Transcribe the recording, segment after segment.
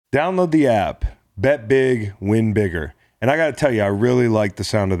Download the app. Bet big, win bigger. And I got to tell you, I really like the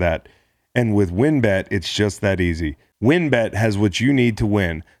sound of that. And with WynnBET, it's just that easy. WynnBET has what you need to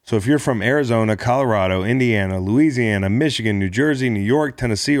win. So if you're from Arizona, Colorado, Indiana, Louisiana, Michigan, New Jersey, New York,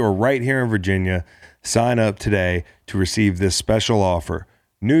 Tennessee, or right here in Virginia, sign up today to receive this special offer.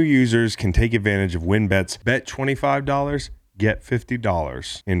 New users can take advantage of WynnBET's bet $25, get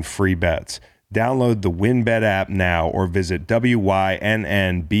 $50 in free bets. Download the WynnBET app now or visit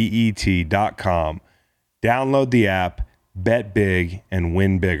WYNNBET.com. Download the app, bet big, and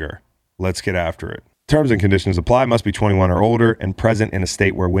win bigger. Let's get after it. Terms and conditions apply. Must be 21 or older and present in a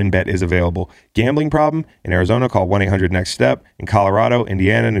state where WynnBET is available. Gambling problem? In Arizona, call 1-800-NEXT-STEP. In Colorado,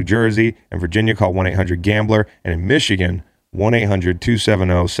 Indiana, New Jersey, and Virginia, call 1-800-GAMBLER. And in Michigan,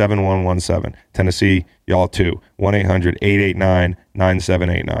 1-800-270-7117. Tennessee, y'all too.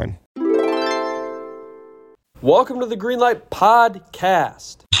 1-800-889-9789. Welcome to the Greenlight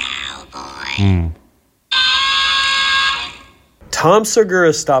Podcast. Tom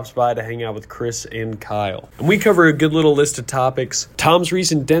Segura stops by to hang out with Chris and Kyle. And we cover a good little list of topics. Tom's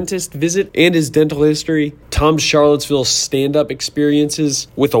recent dentist visit and his dental history. Tom's Charlottesville stand-up experiences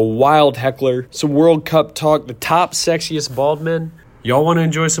with a wild heckler. Some World Cup talk. The top sexiest bald men. Y'all want to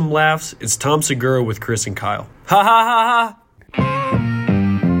enjoy some laughs? It's Tom Segura with Chris and Kyle. Ha ha ha ha!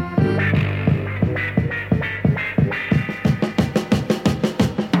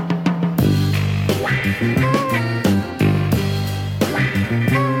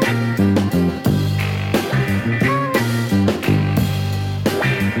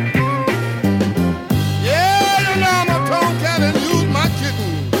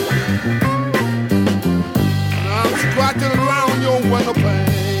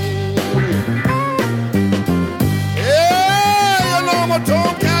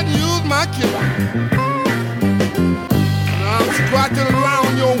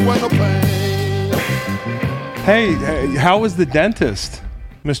 Hey, how was the dentist,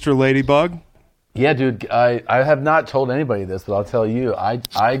 Mr. Ladybug? Yeah, dude, I have not told anybody this, but I'll tell you. I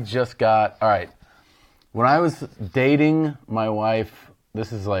just got, all right, when I was dating my wife,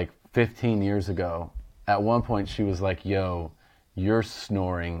 this is like 15 years ago, at one point she was like, yo, your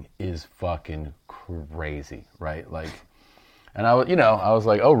snoring is fucking crazy, right? Like, and I was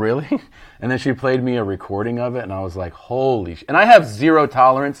like, oh, really? And then she played me a recording of it, and I was like, holy shit. And I have zero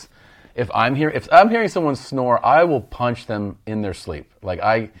tolerance. If I'm hearing someone snore, I will punch them in their sleep. Like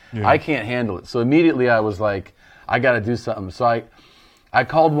I can't handle it. So immediately I was like, I got to do something. So I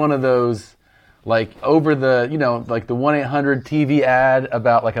called one of those, like over the, like the 1-800 TV ad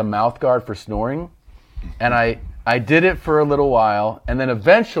about like a mouth guard for snoring. And I did it for a little while. And then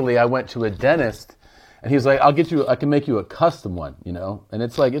eventually I went to a dentist and he was like, I can make you a custom one, And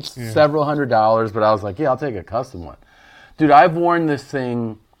it's like, several $100s, but I was like, yeah, I'll take a custom one. Dude, I've worn this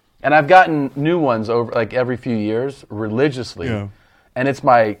thing. And I've gotten new ones over like every few years religiously. Yeah. And it's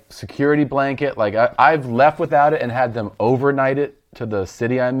my security blanket. Like I've left without it and had them overnight it to the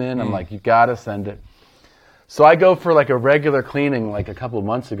city I'm in. I'm like, you got to send it. So I go for like a regular cleaning like a couple of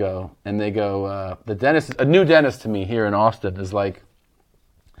months ago. And they go, the dentist, a new dentist to me here in Austin is like,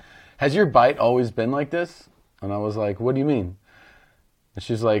 has your bite always been like this? And I was like, what do you mean? And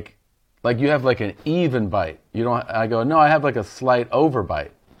she's like you have like an even bite. You don't, I go, no, I have like a slight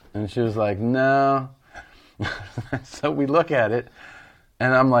overbite. And she was like, no. So we look at it,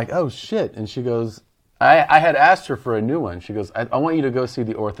 and I'm like, oh, shit. And she goes, I had asked her for a new one. She goes, I want you to go see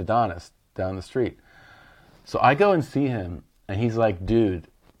the orthodontist down the street. So I go and see him, and he's like, dude,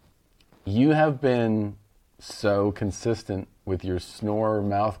 you have been so consistent with your snore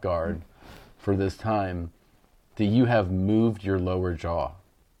mouth guard for this time that you have moved your lower jaw.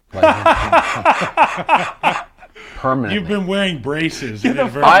 Like, permanently. You've been wearing braces. Get the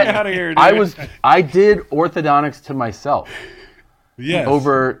fuck out of here, dude. I did orthodontics to myself. Yes.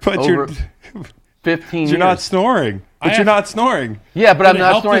 Over 15 years. You're not snoring. You're not snoring. Yeah, but I'm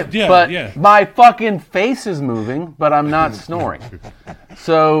not snoring. My fucking face is moving, but I'm not snoring.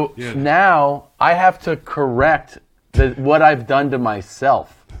 So now I have to correct what I've done to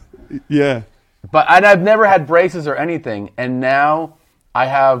myself. Yeah. But I've never had braces or anything, and now I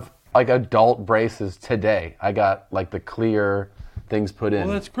have like adult braces today. I got like the clear things put in.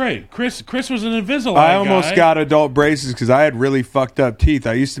 Well, that's great. Chris was an Invisalign I almost guy. got adult braces because I had really fucked up teeth.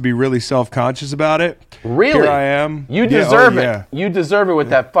 I used to be really self-conscious about it. Really? Here I am. You deserve it. You deserve it with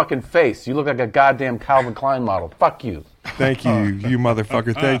that fucking face. You look like a goddamn Calvin Klein model. Fuck you. Thank you, you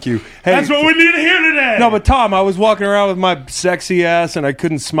motherfucker. Thank you. Hey, that's what we need to hear today. No, but Tom, I was walking around with my sexy ass and I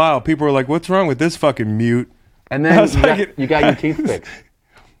couldn't smile. People were like, what's wrong with this fucking mute? And then you got your teeth fixed.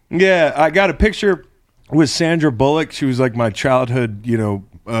 Yeah, I got a picture with Sandra Bullock. She was like my childhood,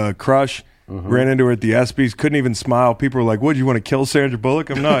 crush. Ran into her at the ESPYs. Couldn't even smile. People were like, "What? You want to kill Sandra Bullock?"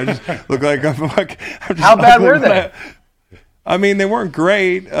 I'm not. I just look like I'm just How bad were they? I mean, they weren't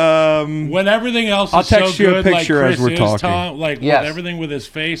great. When everything else I'll is so text you a good, picture like as Chris we're is, talking. Tom, like Yes. with everything with his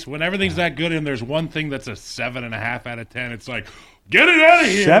face, when everything's that good and there's one thing that's a 7.5 out of 10, it's like, get it out of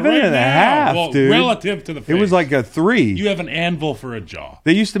here. Seven right and a now. half, Well, dude. relative to the face. It was like a 3. you have an anvil for a jaw.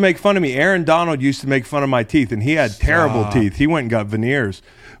 They used to make fun of me. Aaron Donald used to make fun of my teeth, and he had terrible teeth. He went and got veneers.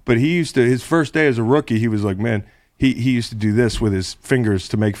 But he used to, his first day as a rookie, he was like, man, he used to do this with his fingers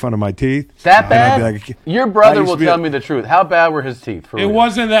to make fun of my teeth. That And I'd bad? be like, Your I brother used will to be tell like- me the truth. How bad were his teeth? For It real?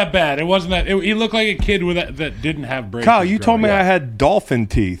 wasn't that bad. It wasn't that. He looked like a kid with that didn't have braces. Kyle, you told me growing I up. had dolphin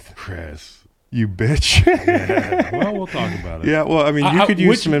teeth. Chris. You bitch. Well, we'll talk about it. Yeah, well, I mean, you could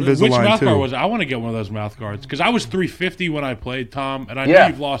use some Invisalign, Which mouth too. guard was it? I want to get one of those mouth guards because I was 350 when I played, Tom, and I know Yeah.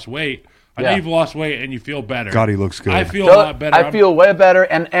 you've lost weight. I Yeah. know you've lost weight and you feel better. God, he looks good. I feel So, a lot better. I feel way better,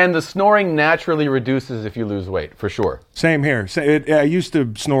 and the snoring naturally reduces if you lose weight, for sure. Same here. I used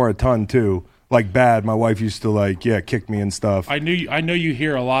to snore a ton, too. Like, bad. My wife used to, kick me and stuff. I know you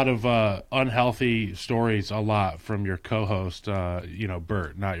hear a lot of unhealthy stories a lot from your co-host,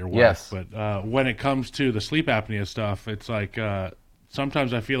 Bert, not your wife. Yes. But when it comes to the sleep apnea stuff, it's like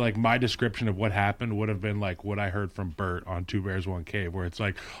sometimes I feel like my description of what happened would have been like what I heard from Bert on Two Bears, One Cave, where it's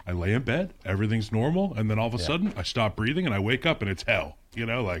like I lay in bed, everything's normal, and then all of a sudden I stop breathing and I wake up and it's hell. Dude,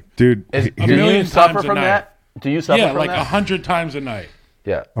 Do A you million suffer times a from night. that? Do you suffer Yeah, from like that? 100 times a night.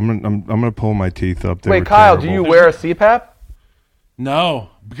 Yeah. I'm gonna pull my teeth up. They Wait, were Kyle, do terrible. you wear a CPAP? No,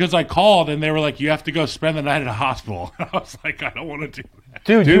 because I called and they were like, you have to go spend the night at a hospital. I was like, I don't want to do that.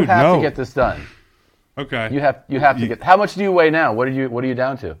 Dude, you Dude, have no. to get this done. Okay. You have to get. How much do you weigh now? What are you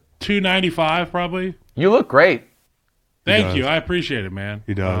down to? 295 probably. You look great. Thank does. you. I appreciate it, man.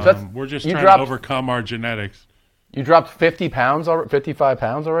 He does. That's- We're just you trying dropped- to overcome our genetics. You dropped 50 pounds, 55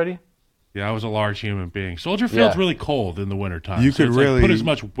 pounds already? Yeah, I was a large human being. Soldier Field's Yeah. really cold in the wintertime. You so could it's like, really- put as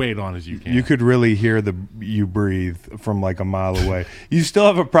much weight on as you can. You could really hear you breathe from like a mile away. You still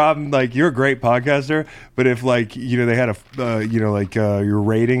have a problem. Like, you're a great podcaster, but if they had your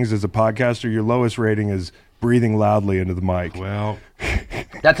ratings as a podcaster, your lowest rating is breathing loudly into the mic. Well,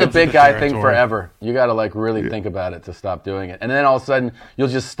 That's a Comes big with the guy thing territory. forever. You got to really think about it to stop doing it. And then all of a sudden, you'll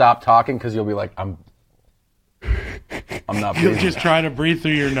just stop talking because you'll be like, I'm not you'll breathing. just try to breathe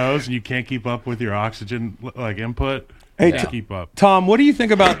through your nose and you can't keep up with your oxygen input. Hey, You can't keep up. Tom, what do you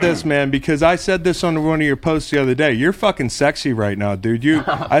think about this, man? Because I said this on one of your posts the other day. You're fucking sexy right now, dude.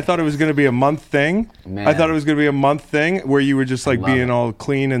 I thought it was going to be a month thing. Man. I thought it was going to be a month thing where you were just like love being it. all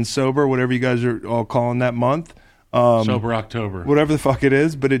clean and sober, whatever you guys are all calling that month. Sober October. Whatever the fuck it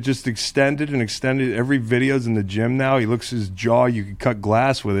is, but it just extended and extended. Every video's in the gym now. He looks his jaw. You could cut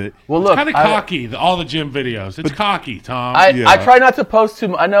glass with it. Well, look, Kind of cocky, all the gym videos. It's cocky, Tom. Yeah. I try not to post too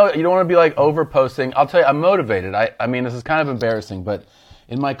much. I know you don't want to be like over posting. I'll tell you, I'm motivated. I mean, this is kind of embarrassing, but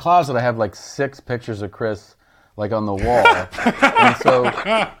in my closet, I have like 6 pictures of Chris like on the wall. And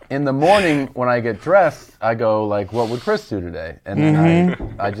so in the morning when I get dressed, I go like, what would Chris do today? And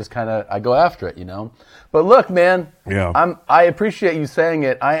then I just kind of, I go after it, But look, man, Yeah. I appreciate you saying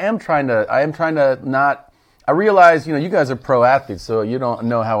it. I am trying to not, I realize, you guys are pro athletes, so you don't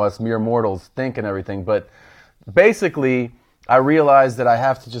know how us mere mortals think and everything, but basically, I realize that I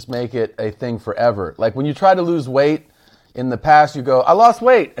have to just make it a thing forever. Like when you try to lose weight, in the past you go, I lost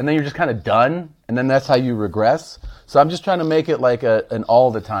weight, and then you're just kind of done, and then that's how you regress. So I'm just trying to make it like an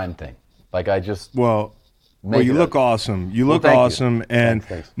all the time thing. Like I just Well, Make you it look up. awesome. You look thank you. awesome. And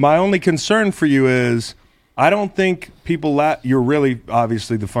Thanks. my only concern for you is I don't think people you're really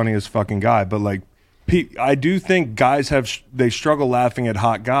obviously the funniest fucking guy, but like I do think guys they struggle laughing at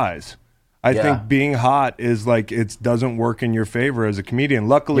hot guys. I Yeah. think being hot is like it doesn't work in your favor as a comedian.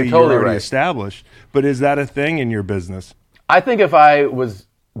 Luckily, You're totally already right. established. But is that a thing in your business? I think if I was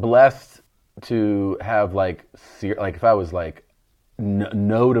blessed to have like if I was like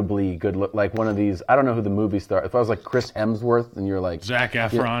notably good look, like one of these, I don't know who the movie star. If I was like Chris Hemsworth, and you're like Zac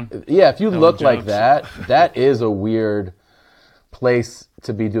Efron. yeah, if you look jokes. like that, that is a weird place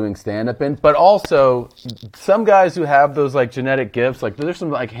to be doing stand-up in. But also, some guys who have those like genetic gifts, like there's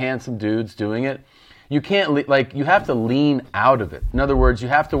some like handsome dudes doing it. You can't you have to lean out of it. In other words, you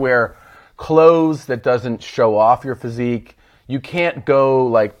have to wear clothes that doesn't show off your physique. You can't go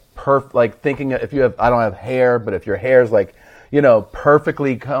like thinking if you have, I don't have hair, but if your hair's like,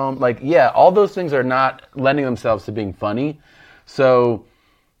 perfectly combed, like, yeah, all those things are not lending themselves to being funny. So,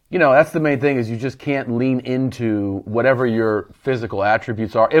 that's the main thing is you just can't lean into whatever your physical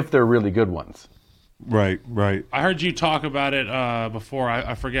attributes are if they're really good ones. Right. I heard you talk about it before.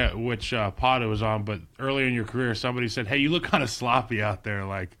 I forget which pod it was on, but earlier in your career, somebody said, "Hey, you look kind of sloppy out there.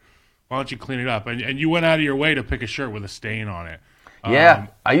 Like, why don't you clean it up?" And you went out of your way to pick a shirt with a stain on it. Yeah,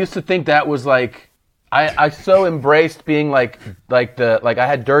 I used to think that was like I so embraced being like I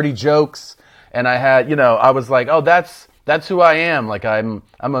had dirty jokes, and I had I was like, oh, that's who I am. Like I'm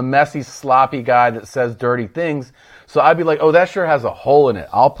a messy, sloppy guy that says dirty things. So I'd be like, oh, that shirt has a hole in it.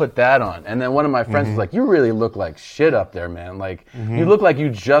 I'll put that on. And then one of my friends was like, you really look like shit up there, man. Like you look like you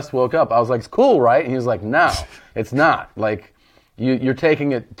just woke up. I was like, it's cool, right? And he was like, no, it's not. Like you're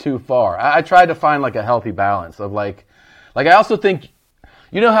taking it too far. I tried to find like a healthy balance of like I also think,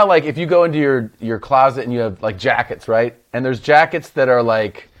 how like if you go into your closet and you have like jackets, right? And there's jackets that are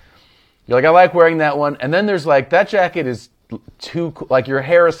like, you're like, I like wearing that one. And then there's like, that jacket is too, like you're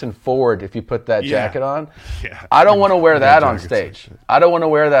Harrison Ford if you put that jacket on. Yeah. I don't want to wear that on stage. I don't want to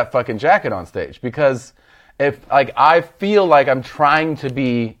wear that fucking jacket on stage because if like I feel like I'm trying to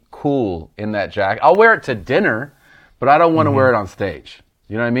be cool in that jacket, I'll wear it to dinner, but I don't want to wear it on stage.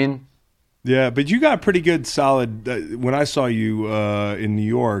 You know what I mean? Yeah, but you got pretty good solid, when I saw you in New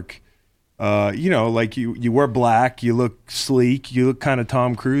York, like you wear black, you look sleek, you look kind of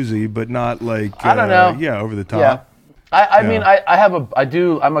Tom Cruise-y, but not like, I don't know. Over the top. Yeah. I mean,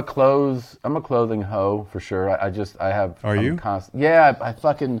 I'm a clothing hoe for sure. Are you? Yeah,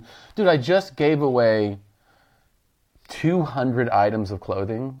 dude, I just gave away 200 items of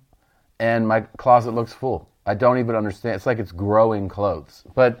clothing and my closet looks full. I don't even understand. It's like it's growing clothes.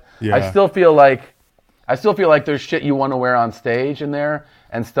 But yeah. I still feel like there's shit you want to wear on stage in there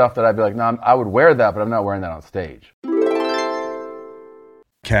and stuff that I'd be like, no, I would wear that, but I'm not wearing that on stage.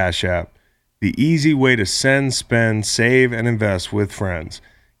 Cash App, the easy way to send, spend, save, and invest with friends.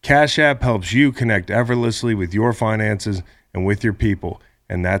 Cash App helps you connect effortlessly with your finances and with your people,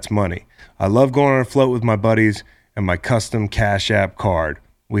 and that's money. I love going on a float with my buddies and my custom Cash App card.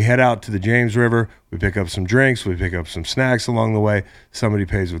 We head out to the James River, we pick up some drinks, we pick up some snacks along the way, somebody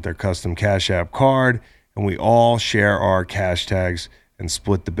pays with their custom Cash App card, and we all share our cash tags and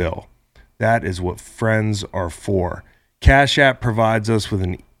split the bill. That is what friends are for. Cash App provides us with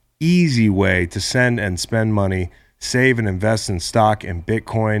an easy way to send and spend money, save and invest in stock and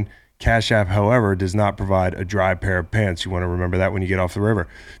Bitcoin. Cash App, however, does not provide a dry pair of pants. You want to remember that when you get off the river.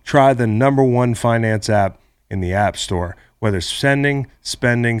 Try the #1 finance app in the App Store. Whether sending,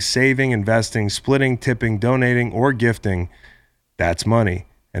 spending, saving, investing, splitting, tipping, donating, or gifting, that's money,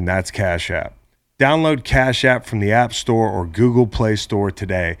 and that's Cash App. Download Cash App from the App Store or Google Play Store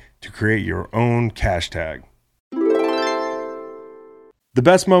today to create your own cash tag. The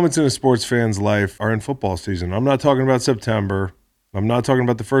best moments in a sports fan's life are in football season. I'm not talking about September. I'm not talking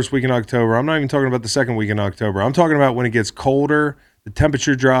about the first week in October. I'm not even talking about the second week in October. I'm talking about when it gets colder, the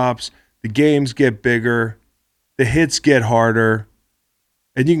temperature drops, the games get bigger, the hits get harder,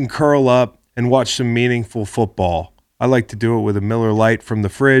 and you can curl up and watch some meaningful football. I like to do it with a Miller Lite from the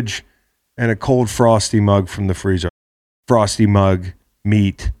fridge and a cold Frosty mug from the freezer. Frosty mug,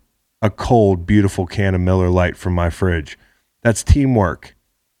 meat, a cold, beautiful can of Miller Lite from my fridge. That's teamwork.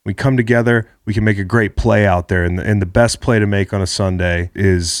 We come together, we can make a great play out there, and the best play to make on a Sunday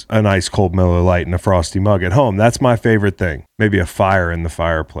is an ice cold Miller Lite and a Frosty mug at home. That's my favorite thing. Maybe a fire in the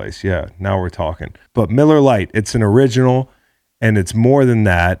fireplace. Yeah, now we're talking. But Miller Lite, it's an original, and it's more than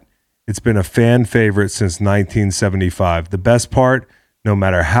that. It's been a fan favorite since 1975. The best part, no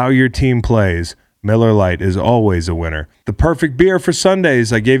matter how your team plays, Miller Lite is always a winner. The perfect beer for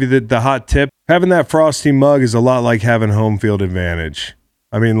Sundays. I gave you the hot tip. Having that Frosty mug is a lot like having home field advantage.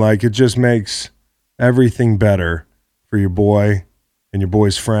 I mean, like, it just makes everything better for your boy and your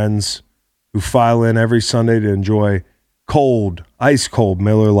boy's friends who file in every Sunday to enjoy cold, ice cold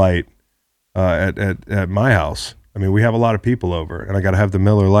Miller Lite at my house. I mean, we have a lot of people over, and I got to have the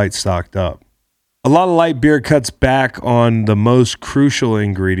Miller Lite stocked up. A lot of light beer cuts back on the most crucial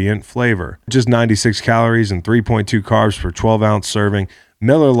ingredient, flavor. Just 96 calories and 3.2 carbs per 12-ounce serving.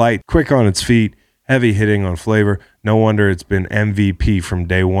 Miller Lite, quick on its feet, heavy hitting on flavor. No wonder it's been MVP from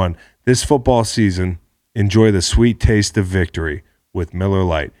day one. This football season, enjoy the sweet taste of victory with Miller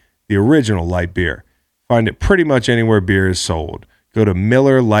Lite, the original light beer. Find it pretty much anywhere beer is sold. Go to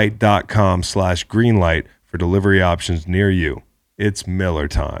MillerLite.com/greenlight for delivery options near you. It's Miller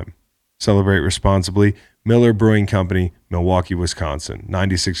time. Celebrate responsibly. Miller Brewing Company, Milwaukee, Wisconsin.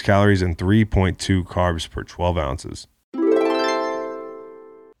 96 calories and 3.2 carbs per 12 ounces.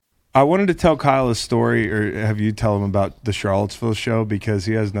 I wanted to tell Kyle a story, or have you tell him about the Charlottesville show, because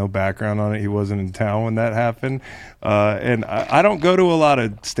he has no background on it. He wasn't in town when that happened. And I don't go to a lot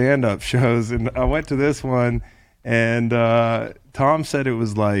of stand-up shows, and I went to this one, and Tom said it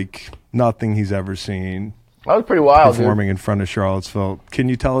was like nothing he's ever seen That was pretty wild, performing dude. in front of Charlottesville. Can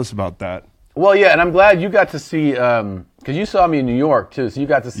you tell us about that? Well, yeah, and I'm glad you got to see, because you saw me in New York, too, so you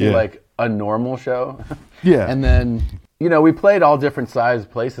got to see, Yeah. like, a normal show. Yeah. And then, we played all different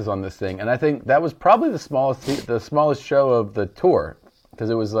sized places on this thing, and I think that was probably the smallest show of the tour, because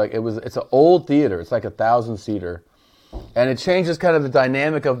it's an old theater. It's like 1,000-seater. And it changes kind of the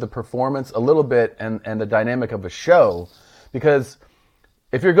dynamic of the performance a little bit and the dynamic of a show. Because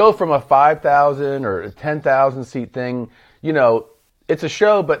if you go from a 5,000 or a 10,000 seat thing, it's a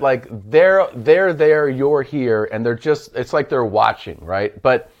show, but like they're there, you're here, and it's like they're watching, right?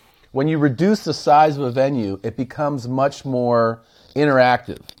 But when you reduce the size of a venue, it becomes much more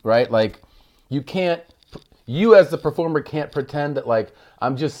interactive, right? Like you as the performer can't pretend that like,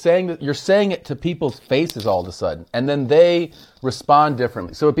 I'm just saying that you're saying it to people's faces all of a sudden, and then they respond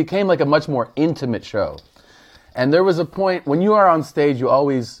differently. So it became like a much more intimate show. And there was a point when you are on stage,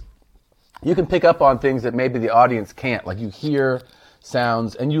 you can pick up on things that maybe the audience can't. Like you hear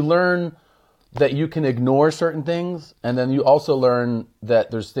sounds, and you learn that you can ignore certain things, and then you also learn that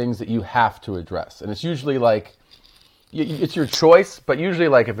there's things that you have to address. And it's usually like, it's your choice, but usually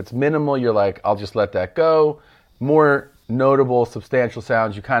like if it's minimal, you're like, I'll just let that go. More notable, substantial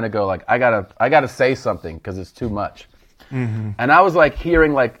sounds, you kind of go like, I gotta say something because it's too much. Mm-hmm. And I was like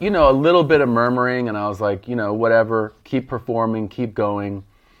hearing like, a little bit of murmuring, and I was like, whatever, keep performing, keep going.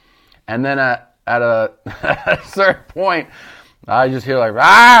 And then at a certain point, I just hear like,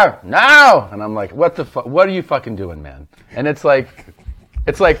 no! And I'm like, what are you fucking doing, man? And it's like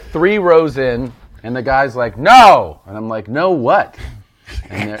 3 rows in, and the guy's like, no! And I'm like, no what?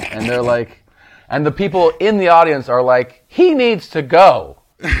 And they're like, and the people in the audience are like, he needs to go.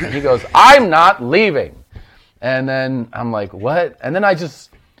 And he goes, I'm not leaving. And then I'm like, what? And then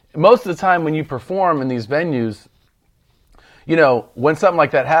most of the time when you perform in these venues, when something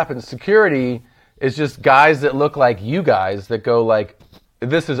like that happens, security is just guys that look like you guys that go like,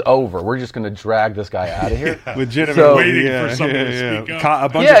 this is over. We're just going to drag this guy out of here. Legitimate. Waiting for somebody to speak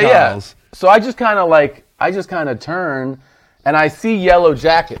up. A bunch of Kyles. So I just kind of turn, and I see yellow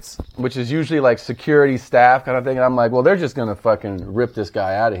jackets, which is usually like security staff kind of thing. And I'm like, well, they're just going to fucking rip this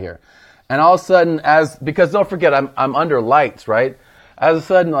guy out of here. And all of a sudden, because don't forget, I'm under lights, right? All of a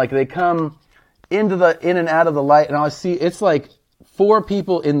sudden, like they come in and out of the light, and I see it's like 4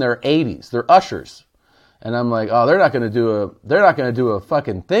 people in their 80s. They're ushers. And I'm like, oh, they're not going to do a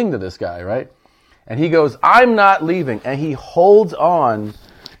fucking thing to this guy, right? And he goes, I'm not leaving. And he holds on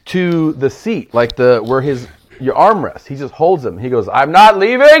to the seat, like where your armrest. He just holds him. He goes, I'm not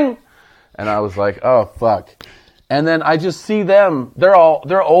leaving. And I was like, oh, fuck. And then I just see them, they're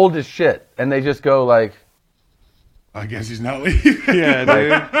old as shit. And they just go like, I guess he's not leaving. Yeah,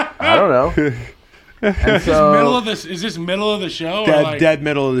 dude. I don't know. And so, is this middle of the show? Dead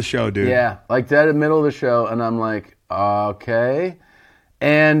middle of the show, dude. yeah, like dead in the middle of the show. And I'm like, okay.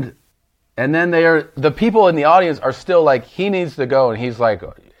 And then the people in the audience are still like, he needs to go. And he's like,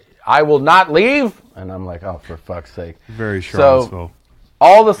 I will not leave. And I'm like, oh, for fuck's sake. Very Charlottesville. So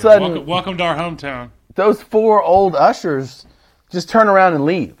all of a sudden, welcome to our hometown. those 4 old ushers just turn around and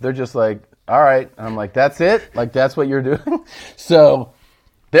leave. They're just like, all right. And I'm like, that's it? Like, that's what you're doing? So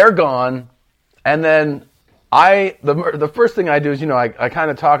they're gone. And then the first thing I do is, I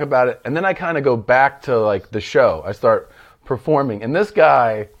kind of talk about it, and then I kind of go back to like the show. I start performing. And this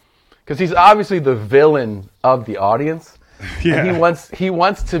guy, because he's obviously the villain of the audience, Yeah. and he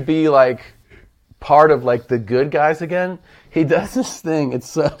wants to be like part of like the good guys again. He does this thing. It's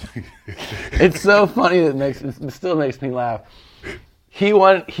so funny that it still makes me laugh. He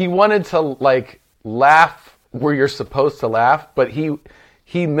wanted to like laugh where you're supposed to laugh, but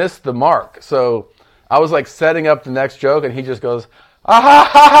he missed the mark. So I was like setting up the next joke, and he just goes, ah, ha,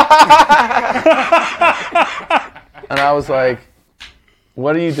 ha, ha. And I was like,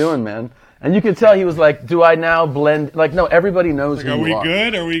 what are you doing, man? And you could tell he was like, do I now blend? Like, no, everybody knows who you are.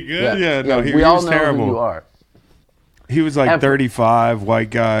 Are we good? Yeah, no, we all was know terrible. who you are. He was like 35, white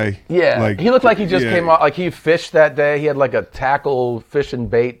guy. Yeah, like, he looked like he just came off, like he fished that day. He had like a tackle fishing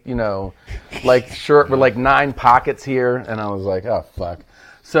bait, like shirt with like 9 pockets here. And I was like, oh, fuck.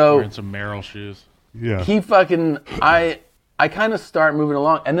 So Wearing some Merrill shoes. Yeah. he fucking, I kind of start moving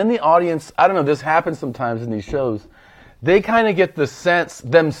along. And then the audience, I don't know, this happens sometimes in these shows. They kind of get the sense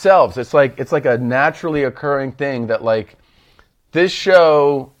themselves. It's like a naturally occurring thing that like this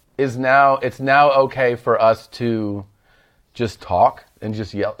show it's now okay for us to just talk and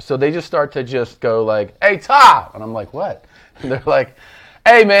just yell. So they just start to just go like, hey, Tom! And I'm like, what? And they're like,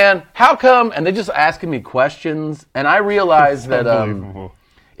 hey, man, how come? And they're just asking me questions. And I realize that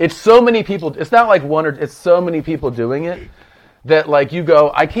it's so many people. It's not like one or it's so many people doing it that like you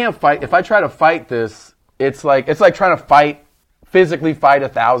go, I can't fight. If I try to fight this, it's like trying to physically fight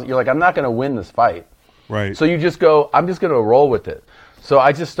 1,000. You're like, I'm not going to win this fight. Right. So you just go, I'm just going to roll with it. So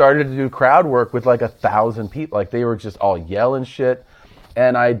I just started to do crowd work with like 1,000 people. Like they were just all yelling shit.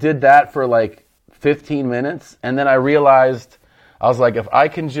 And I did that for like 15 minutes. And then I realized, I was like, if I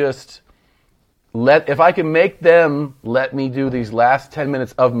can make them let me do these last 10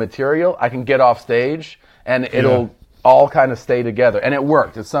 minutes of material, I can get off stage and it'll all kind of stay together. And it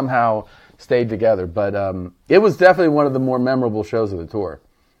worked. It somehow stayed together. But it was definitely one of the more memorable shows of the tour.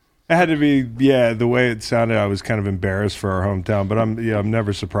 It had to be, the way it sounded, I was kind of embarrassed for our hometown, but I'm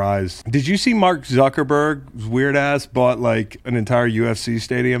never surprised. Did you see Mark Zuckerberg's weird ass bought like an entire UFC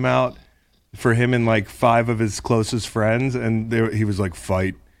stadium out for him and like 5 of his closest friends? And he was like,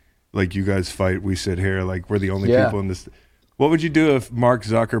 fight. Like, you guys fight, we sit here. Like, we're the only people in this. What would you do if Mark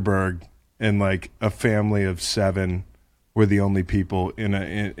Zuckerberg and like a family of 7 were the only people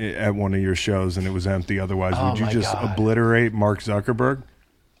at one of your shows and it was empty otherwise? Would you just obliterate Mark Zuckerberg?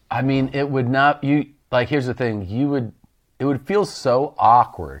 I mean, it would not. Here's the thing. It would feel so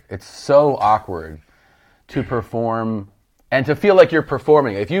awkward. It's so awkward to perform and to feel like you're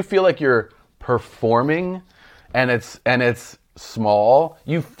performing. If you feel like you're performing, and it's small,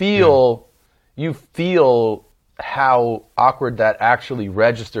 you feel how awkward that actually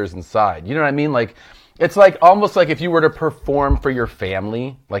registers inside. You know what I mean? Like, it's like almost like if you were to perform for your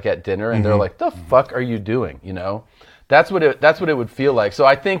family, like at dinner, and they're like, "The fuck are you doing?" You know. That's what it would feel like. So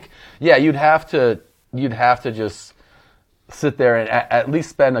I think, you'd have to just sit there and at least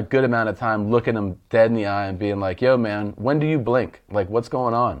spend a good amount of time looking them dead in the eye and being like, "Yo, man, when do you blink? Like, what's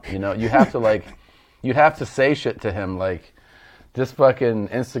going on?" You know, you have to you'd have to say shit to him like, "This fucking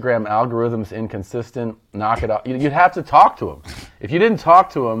Instagram algorithm's inconsistent. Knock it off." You'd have to talk to him. If you didn't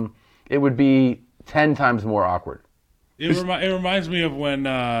talk to him, it would be 10 times more awkward. It reminds me of when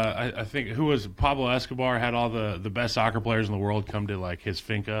I think who was Pablo Escobar had all the best soccer players in the world come to like his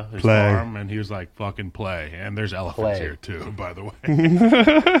finca, his farm, and he was like, "Fucking play." And there's elephants here too, by the way.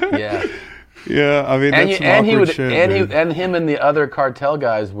 Yeah. I mean, that's some awkward shit. And him and the other cartel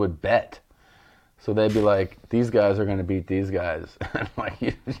guys would bet. So they'd be like, "These guys are going to beat these guys." And like,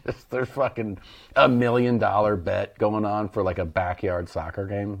 there's fucking $1 million bet going on for like a backyard soccer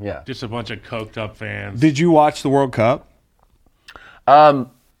game. Yeah. Just a bunch of coked up fans. Did you watch the World Cup?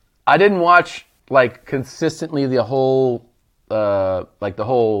 I didn't watch like consistently the whole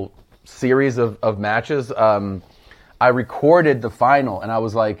series of matches. I recorded the final, and I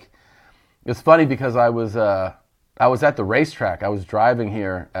was like, it's funny because I was at the racetrack. I was driving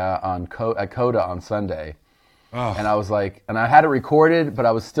here at COTA on Sunday, and I was like, and I had it recorded, but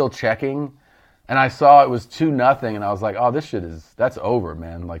I was still checking, and I saw it was 2-0, and I was like, "Oh, that's over,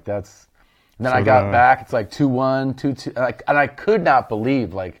 man." Like that's. And then I got back. It's like 2-1, 2-2, and I could not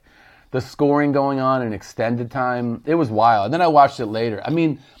believe like the scoring going on in extended time. It was wild. And then I watched it later. I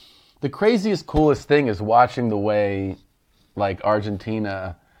mean, the craziest, coolest thing is watching the way like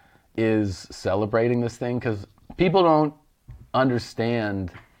Argentina is celebrating this thing, because people don't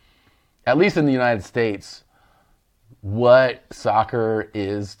understand, at least in the United States, what soccer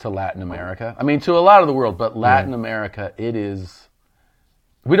is to Latin America. I mean, to a lot of the world, but Latin America, it is.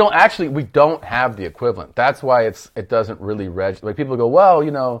 We don't have the equivalent. That's why it doesn't really register. Like people go, "Well,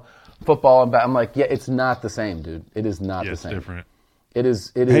 football and I'm like, yeah, it's not the same, dude. It is not the same. It's different. It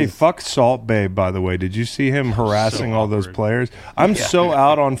is. Hey, fuck Salt Bay, by the way. Did you see him harassing all those players? I'm so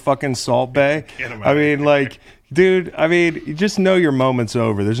out on fucking Salt Bay. I mean, like, dude, you just know your moment's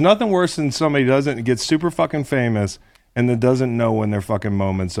over. There's nothing worse than somebody doesn't get super fucking famous and then doesn't know when their fucking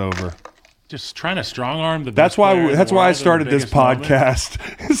moment's over. Just trying to strong arm the. That's why I started this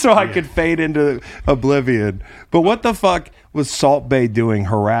podcast so I could fade into oblivion. But what the fuck was Salt Bay doing,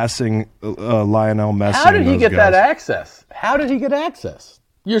 harassing Lionel Messi? How did he get that access? How did he get access?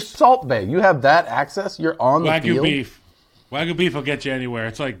 You're Salt Bay. You have that access. You're on the field. Wagyu beef will get you anywhere.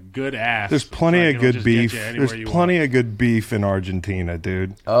 It's like good ass. There's plenty of good beef. There's plenty of good beef in Argentina,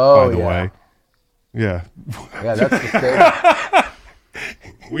 dude. Oh, by the way. Yeah. Yeah, that's the thing.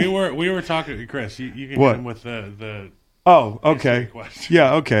 We were talking, Chris. You can get him with the. Oh, okay.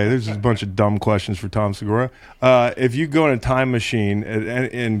 Yeah, okay. There's a bunch of dumb questions for Tom Segura. If you go in a time machine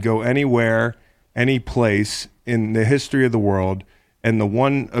and go anywhere, any place in the history of the world, and the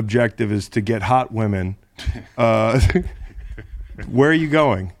one objective is to get hot women, where are you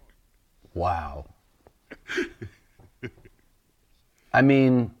going? Wow. I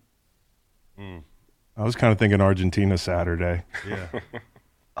mean, I was kind of thinking Argentina Saturday. Yeah.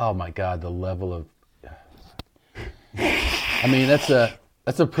 Oh my God, the level of. I mean, that's a.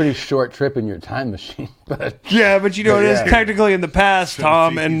 That's a pretty short trip in your time machine, but Yeah, but it is yeah. technically in the past,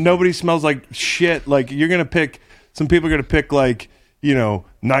 Tom, and nobody smells like shit. Like you're gonna pick. Some people are gonna pick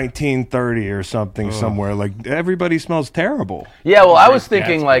 1930 or something somewhere. Like everybody smells terrible. yeah. Well, I was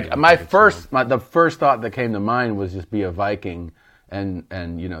thinking Gatsby, the first thought that came to mind was just be a Viking, and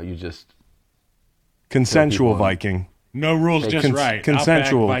you just Consensual people- Viking. No rules, just right.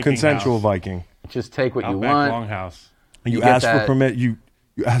 Consensual, Outback Viking consensual house. Viking. just take what you Outback want. Longhouse. You get ask for that- permit. You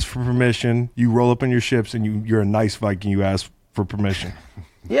ask for permission. You roll up on your ships, and you're a nice Viking. You ask for permission.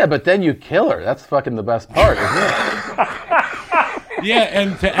 Yeah, but then you kill her. That's fucking the best part, isn't it? Yeah,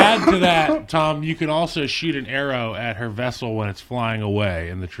 and to add to that, Tom, you can also shoot an arrow at her vessel when it's flying away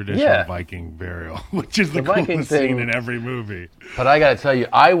in the traditional Yeah. Viking burial, which is the Viking coolest thing- scene in every movie. But I got to tell you,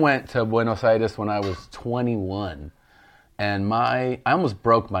 I went to Buenos Aires when I was 21, and I almost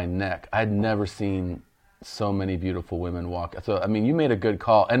broke my neck. I'd never seen so many beautiful women walk. So I mean, you made a good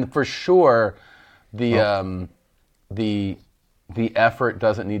call, and for sure, the effort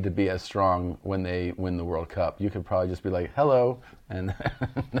doesn't need to be as strong when they win the World Cup. You could probably just be like, "Hello," and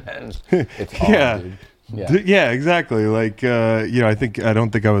it's on, Yeah. dude. Yeah. Yeah, exactly. Like I don't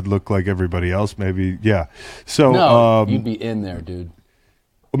think I would look like everybody else. Maybe, yeah. So No, you'd be in there, dude.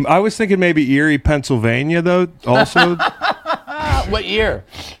 I was thinking maybe Erie, Pennsylvania, though. Also, What year?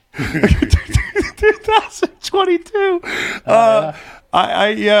 2022.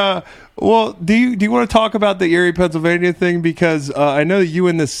 Well, do you want to talk about the Erie, Pennsylvania thing? Because I know that you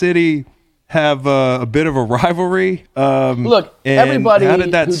and the city have a bit of a rivalry. Look, and everybody how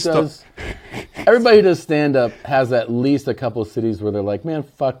did that who sta- does everybody who does stand up has at least a couple of cities where they're like, man,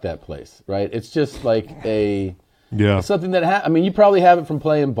 fuck that place, right? It's just like something that I mean, you probably have it from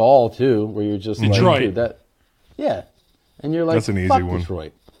playing ball too, where you're just Detroit. like, dude, and you're like, That's an easy fuck one.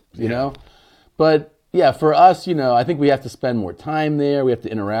 Detroit, you know. But yeah, for us, I think we have to spend more time there. We have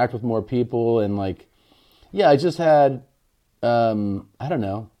to interact with more people, and I just had, I don't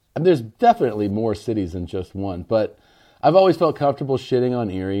know. I mean, there's definitely more cities than just one, but I've always felt comfortable shitting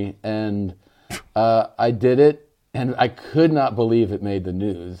on Erie, and I did it, and I could not believe it made the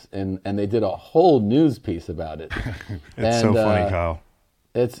news, and they did a whole news piece about it. It's so funny, Kyle.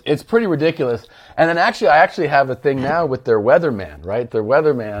 It's pretty ridiculous. And then I actually have a thing now with their weatherman, right? Their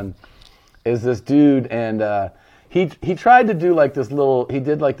weatherman is this dude, and he tried to do this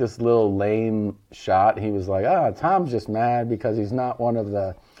little lame shot. He was like, Tom's just mad because he's not one of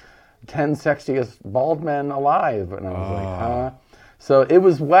the 10 sexiest bald men alive. And I was like, huh? So it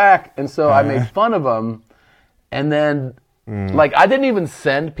was whack, and so I made fun of him, and then I didn't even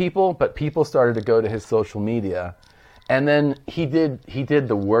send people, but people started to go to his social media. And then he did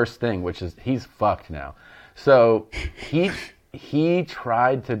the worst thing, which is he's fucked now. So he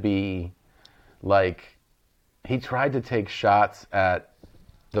tried to be he tried to take shots at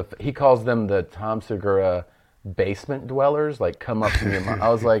he calls them the Tom Segura basement dwellers, come up to me. I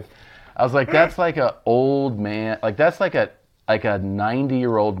was like, that's like an old man, that's like a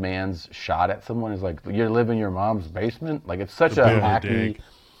 90-year-old man's shot at someone. Is like, you live in your mom's basement? It's such a hacky. dig.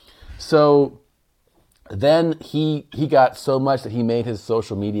 So then he got so much that he made his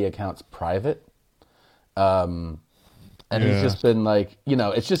social media accounts private. And he's just been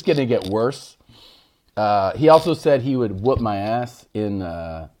it's just going to get worse. He also said he would whoop my ass in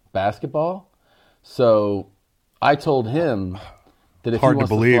basketball. So I told him that if Hard he to wants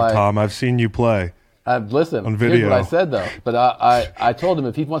believe, to fly, Tom. I've seen you play. Listen, on here's video. what I said though. But I told him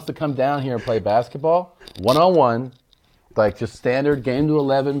if he wants to come down here and play basketball 1-on-1, just standard game to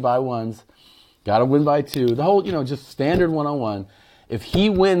 11 by ones, got to win by 2. The whole just standard 1-on-1. If he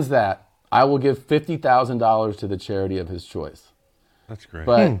wins that, I will give $50,000 to the charity of his choice. That's great.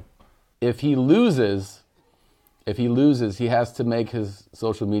 But if he loses, he has to make his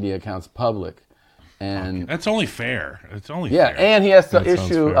social media accounts public. And That's only fair. It's only yeah, fair. and he has to That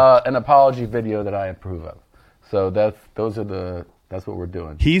sounds issue fair. an apology video that I approve of. So that's what we're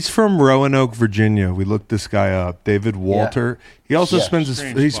doing. He's from Roanoke, Virginia. We looked this guy up. David Walter. He also Yeah. spends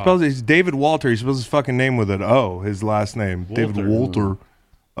Strange he spot. spells he's David Walter. He spells his fucking name with an O, his last name. David Walter.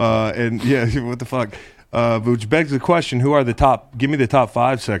 And yeah, what the fuck? Which begs the question, give me the top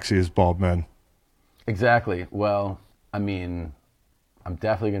 5 sexiest bald men. Exactly. Well, I mean, I'm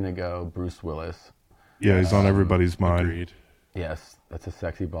definitely going to go Bruce Willis. Yeah, he's on everybody's mind. Agreed. Yes, that's a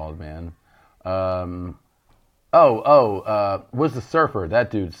sexy bald man. Was the surfer?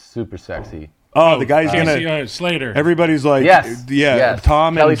 That dude's super sexy. Oh, the guy's Casey, gonna. Slater. Everybody's like, Yes, yeah, yes.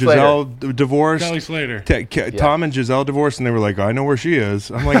 Tom Kelly and Giselle divorced. Kelly Slater. Tom and Giselle divorced, and they were like, I know where she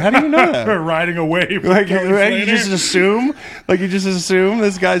is. I'm like, how do you know that? Riding away from Like, Kelly you Slater. just assume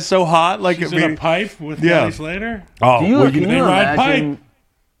this guy's so hot. Like, She's I mean, in a pipe with Yeah. Kelly Slater. oh, Do you, well, can you- you they ride imagine? pipe.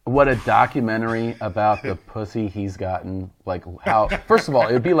 what a documentary about the pussy he's gotten. Like how, first of all,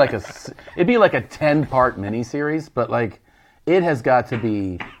 it'd be like a 10-part miniseries, but like it has got to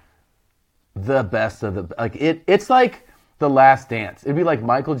be the best of the, like it's like The Last Dance. It'd be like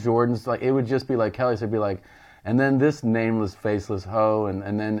Michael Jordan's, like it would just be like Kelly's, it'd be like, and then this nameless, faceless hoe,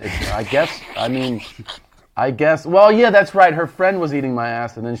 and then it's, I guess, well, yeah, that's right. Her friend was eating my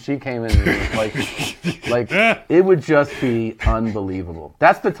ass, and then she came in, and it was like it would just be unbelievable.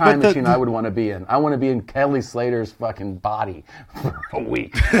 That's the time machine I would want to be in. I want to be in Kelly Slater's fucking body for a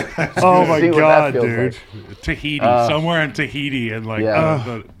week. Oh my God, dude! Like. Tahiti, somewhere in Tahiti, in like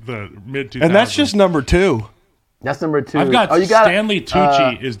the mid 2000s. And that's just number 2. That's number 2. I've got Stanley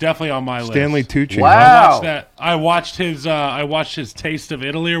Tucci is definitely on my list. Stanley Tucci. Wow. I watched his Taste of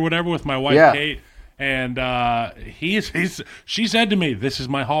Italy or whatever with my wife Kate, and she said to me, "This is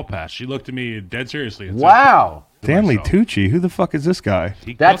my hall pass." She looked at me dead seriously. And Wow. Stanley Tucci. Who the fuck is this guy?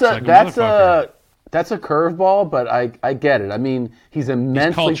 That's a curveball, but I get it. I mean, he's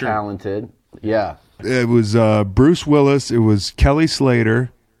immensely talented. Yeah. It was Bruce Willis. It was Kelly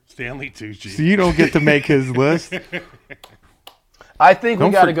Slater. Stanley Tucci. So you don't get to make his list. I think we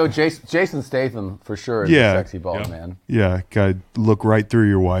got to go Jason Statham for sure. Is a sexy bald man. Yeah, guy look right through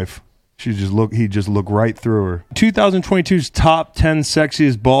your wife. He just looked right through her. 2022's top 10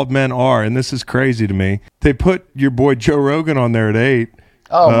 sexiest bald men are, and this is crazy to me. They put your boy Joe Rogan on there at 8.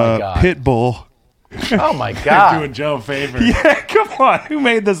 Oh my God. Pitbull. Oh my God. Doing Joe a favor. Yeah, come on. Who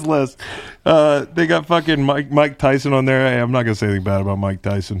made this list? They got fucking Mike Tyson on there. Hey, I'm not gonna say anything bad about Mike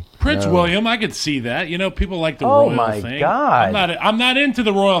Tyson. Prince William, I could see that. You know, people like the royal thing. Oh my God. I'm not into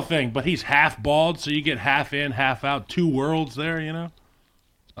the royal thing, but he's half bald, so you get half in, half out. 2 worlds there, you know?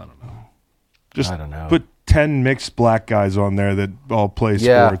 I don't know. I don't know. Put 10 mixed black guys on there that all play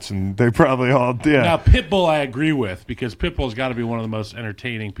sports, and they probably all Now, Pitbull I agree with, because Pitbull's got to be one of the most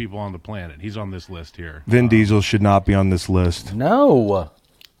entertaining people on the planet. He's on this list here. Vin Diesel should not be on this list. No.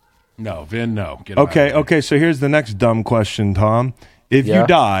 No, Vin, no. Get him out of there. Okay, so here's the next dumb question, Tom. If you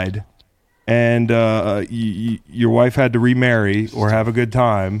died and your wife had to remarry or have a good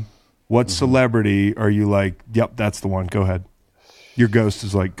time, what celebrity are you like, yep, that's the one, go ahead? Your ghost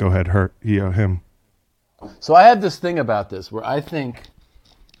is like, go ahead, him. So I have this thing about this where I think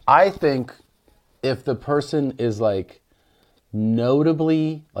if the person is like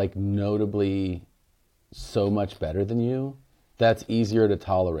notably so much better than you, that's easier to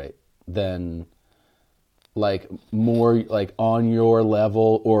tolerate than like more like on your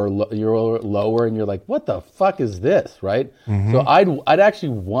level or you're lower and you're like, what the fuck is this, right? Mm-hmm. So I'd actually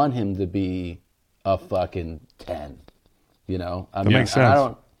want him to be a fucking 10, you know? I mean, makes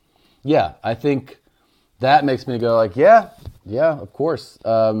sense. I think that makes me go like, yeah, of course.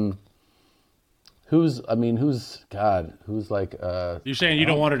 Who's like you're saying you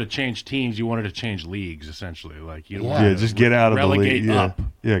don't want her to change teams, you want her to change leagues, essentially. Like you don't want her to just get out of the league. Up.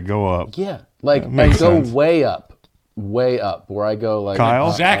 Yeah, go up. Yeah. Like I go way up, where I go like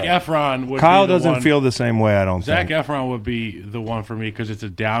Kyle? Zac Efron would Kyle be the doesn't one. feel the same way, I don't Zac think. Efron would be the one for me because it's a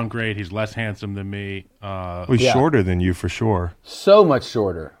downgrade. He's less handsome than me. He's shorter than you for sure. So much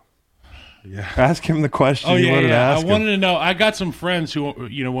shorter. Yeah. Ask him the question Oh, you wanted to ask I wanted to know. I got some friends who,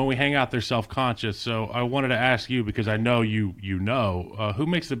 you know, when we hang out, they're self-conscious. So I wanted to ask you, because I know you know, who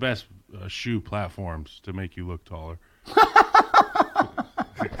makes the best shoe platforms to make you look taller?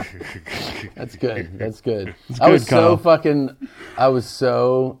 That's good. That's good. I was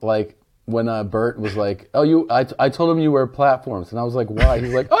so like when Bert was like, "Oh, I told him you wear platforms," and I was like, "Why?"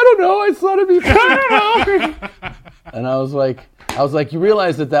 He's like, "I don't know. I thought it'd be I don't know." And I was like, you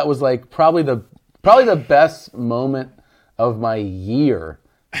realize that was like probably the best moment of my year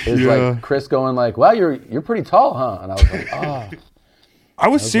is like Chris going like, "Wow, you're pretty tall, huh?" And I was like, "Oh." I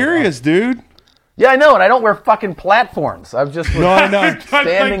was serious, dude. Yeah, I know, and I don't wear fucking platforms. I've just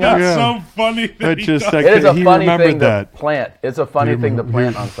standing up. That's so funny. It is a funny thing to plant. It's a funny thing to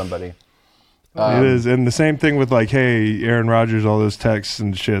plant on somebody. It is, and the same thing with like, hey, Aaron Rodgers, all those texts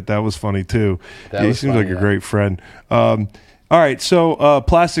and shit. That was funny too. He seems like a great friend. All right, so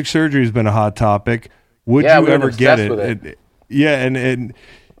plastic surgery has been a hot topic. Would you ever get it? Yeah, and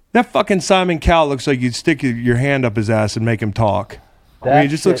that fucking Simon Cowell looks like you'd stick your hand up his ass and make him talk. I mean, he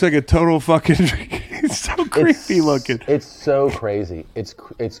just looks like a total fucking. He's so creepy looking. It's so crazy. It's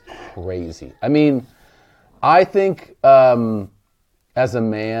crazy. I mean, I think as a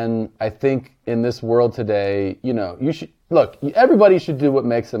man, I think in this world today, you know, you should look. Everybody should do what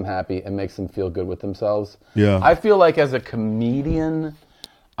makes them happy and makes them feel good with themselves. Yeah. I feel like as a comedian,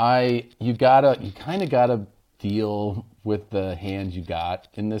 you kind of gotta deal with the hand you got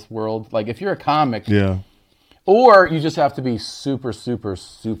in this world. Like if you're a comic, yeah. Or you just have to be super, super,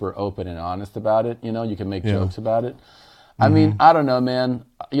 super open and honest about it. You know, you can make jokes about it. I mean, I don't know, man.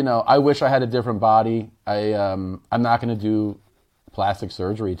 You know, I wish I had a different body. I'm not going to do plastic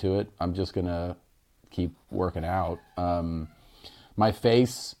surgery to it. I'm just going to keep working out. My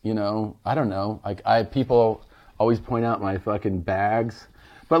face, you know, I don't know. Like people always point out my fucking bags.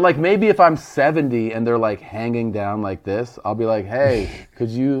 But like maybe if I'm 70 and they're like hanging down like this, I'll be like, hey, could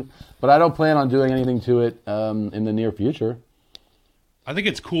you? But I don't plan on doing anything to it in the near future. I think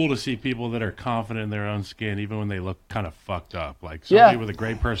it's cool to see people that are confident in their own skin, even when they look kind of fucked up. Like somebody with a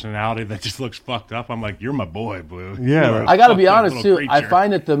great personality that just looks fucked up. I'm like, you're my boy, Blue. Yeah, I got to be honest too. Creature. I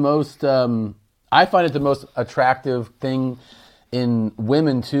find it the most attractive thing in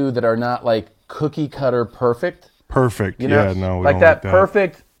women too that are not like cookie cutter perfect. Perfect. You know, yeah, no, we like don't that like that.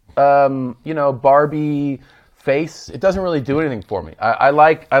 perfect, you know, Barbie face. It doesn't really do anything for me. I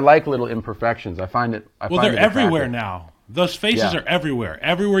like little imperfections. I find it. Well, they're attractive. everywhere now. Those faces Yeah. are everywhere.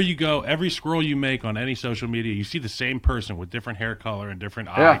 Everywhere you go, every scroll you make on any social media, you see the same person with different hair color and different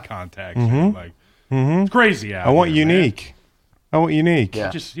eye contacts. And like, it's crazy out I want here, man. unique. I want unique. Yeah.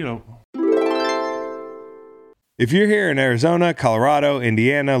 Just, you know, If you're here in Arizona, Colorado,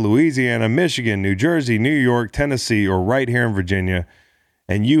 Indiana, Louisiana, Michigan, New Jersey, New York, Tennessee, or right here in Virginia,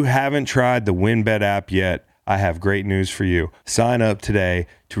 and you haven't tried the WinBet app yet, I have great news for you. Sign up today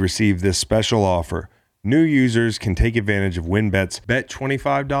to receive this special offer. New users can take advantage of WinBet's bet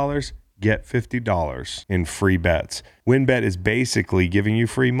 $25, get $50 in free bets. WinBet is basically giving you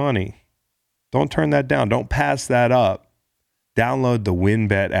free money. Don't turn that down. Don't pass that up. Download the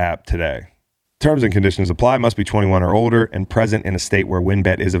WinBet app today. Terms and conditions apply. Must be 21 or older and present in a state where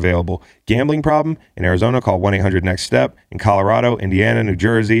WinBet is available. Gambling problem? In Arizona, call 1-800-NEXT-STEP. In Colorado, Indiana, New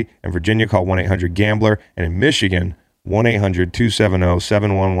Jersey, and Virginia, call 1-800-GAMBLER. And in Michigan,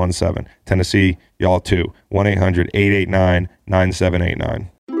 1-800-270-7117. Tennessee, y'all too. 1-800-889-9789.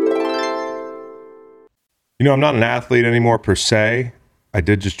 You know, I'm not an athlete anymore per se. I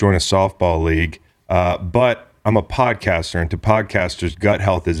did just join a softball league, but I'm a podcaster, and to podcasters, gut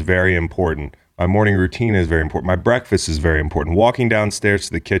health is very important. My morning routine is very important. My breakfast is very important. Walking downstairs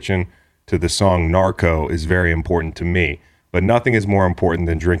to the kitchen to the song Narco is very important to me. But nothing is more important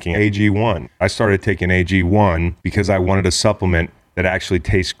than drinking AG1. I started taking AG1 because I wanted a supplement that actually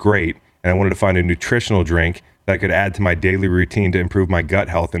tastes great, and I wanted to find a nutritional drink that I could add to my daily routine to improve my gut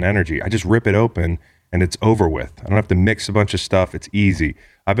health and energy. I just rip it open, and it's over with. I don't have to mix a bunch of stuff. It's easy.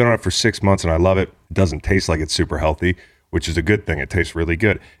 I've been on it for 6 months, and I love it. It doesn't taste like it's super healthy, which is a good thing. It tastes really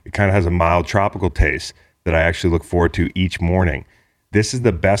good. It kind of has a mild tropical taste that I actually look forward to each morning. This is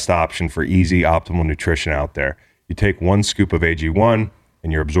the best option for easy, optimal nutrition out there. You take 1 scoop of AG1,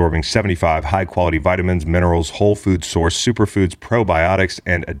 and you're absorbing 75 high-quality vitamins, minerals, whole food source, superfoods, probiotics,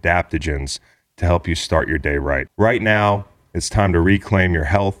 and adaptogens to help you start your day right. Right now, it's time to reclaim your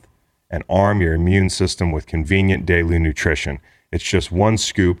health and arm your immune system with convenient daily nutrition. It's just 1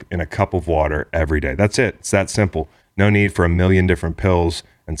 scoop in a cup of water every day. That's it. It's that simple. No need for a million different pills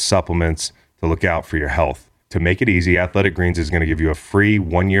and supplements to look out for your health. To make it easy, Athletic Greens is going to give you a free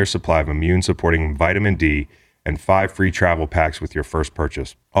 1-year supply of immune-supporting vitamin D and 5 free travel packs with your first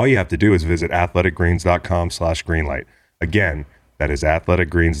purchase. All you have to do is visit athleticgreens.com/greenlight. Again, that is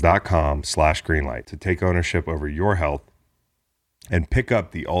athleticgreens.com/greenlight to take ownership over your health and pick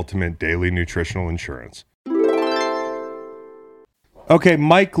up the ultimate daily nutritional insurance. Okay,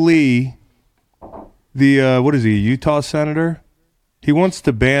 Mike Lee, the what is he, Utah senator? He wants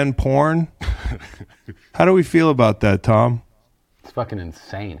to ban porn. How do we feel about that, Tom? It's fucking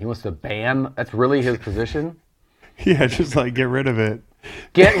insane. He wants to ban. That's really his position. Yeah, just like get rid of it.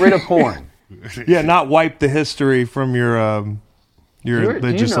 Get rid of porn. Yeah, not wipe the history from your Do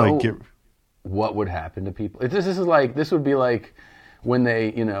you just know like get. what would happen to people? This would be like when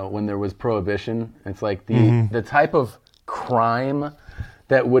when there was prohibition. It's like the type of crime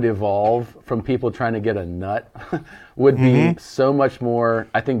that would evolve from people trying to get a nut would be so much more,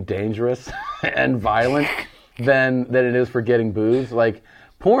 I think, dangerous and violent than it is for getting booze. Like,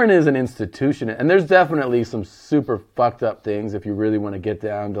 porn is an institution, and there's definitely some super fucked up things if you really want to get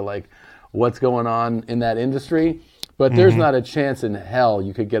down to like what's going on in that industry. But there's not a chance in hell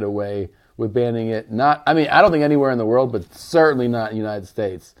you could get away with banning it. I don't think anywhere in the world, but certainly not in the United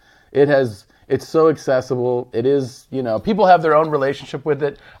States. It's so accessible. It is, people have their own relationship with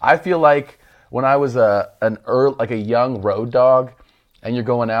it. I feel like when I was a young road dog, and you're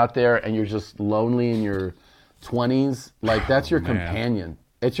going out there and you're just lonely in your 20s, like that's your companion.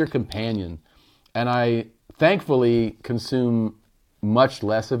 It's your companion, and I thankfully consume much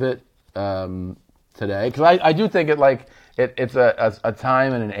less of it today, because I do think it's a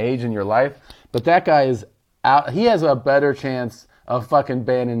time and an age in your life. But that guy is he has a better chance of fucking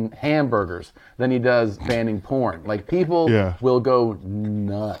banning hamburgers than he does banning porn. Like, people will go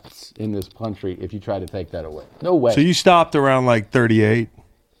nuts in this country if you try to take that away. No way. So you stopped around like 38?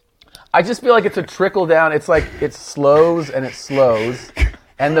 I just feel like it's a trickle down. It's like it slows and it slows.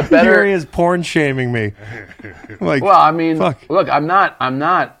 And the better... Jerry is porn shaming me. Like, well, I mean, fuck. Look, I'm not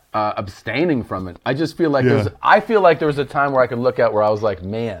abstaining from it. I just feel like there was a time where I could look at where I was like,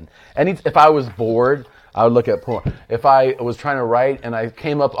 man. And if I was bored, I would look at porn. If I was trying to write and I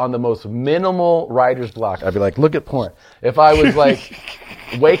came up on the most minimal writer's block, I'd be like, look at porn. If I was like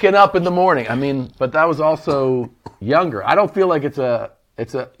waking up in the morning, I mean, but that was also younger. I don't feel like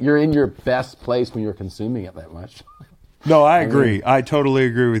you're in your best place when you're consuming it that much. No, I agree. I totally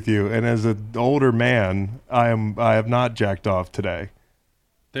agree with you. And as an older man, I have not jacked off today.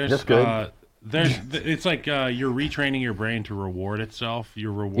 That's good. It's like you're retraining your brain to reward itself.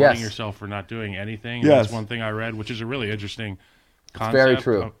 You're rewarding yourself for not doing anything. Yes. That's one thing I read, which is a really interesting concept. Very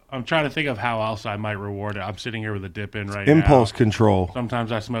true. I'm trying to think of how else I might reward it. I'm sitting here with a dip in right now. Impulse control.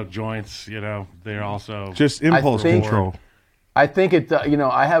 Sometimes I smoke joints. They're also just impulse control. I think it.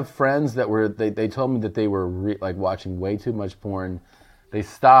 I have friends that were. They told me that they were like watching way too much porn. They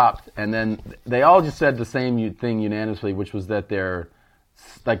stopped, and then they all just said the same thing unanimously, which was that their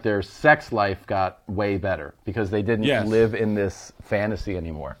sex life got way better because they didn't live in this fantasy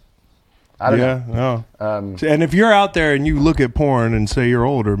anymore. I don't know. No. And if you're out there and you look at porn and say you're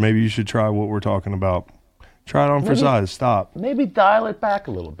older, maybe you should try what we're talking about. Try it on for size. Stop. Maybe dial it back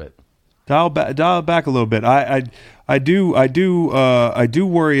a little bit. Dial it back a little bit. I do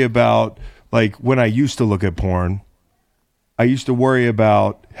worry about, like, when I used to look at porn. I used to worry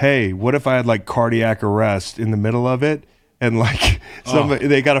about, hey, what if I had like cardiac arrest in the middle of it? And like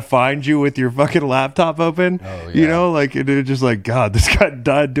they got to find you with your fucking laptop open, like it's just like, God, this guy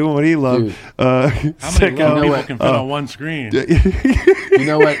died doing what he loved. How many people can fit on one screen? You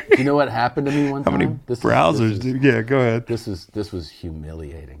know what happened to me one time? How many browsers? Yeah, go ahead. This was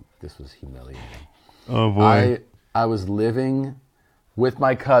humiliating. Oh boy. I was living with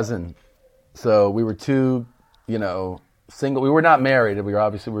my cousin, so we were two, single. We were not married. We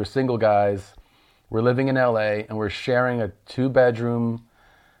were single guys. We're living in LA and we're sharing a 2-bedroom,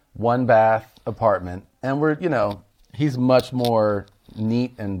 1-bath apartment. And he's much more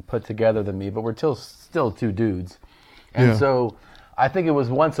neat and put together than me, but we're still two dudes. And so I think it was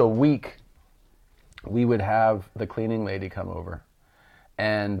once a week we would have the cleaning lady come over.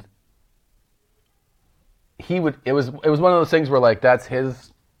 And it was one of those things where like that's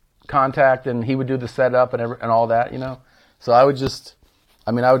his contact and he would do the setup and all that, So I would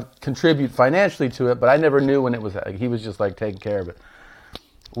contribute financially to it, but I never knew when he was just like taking care of it.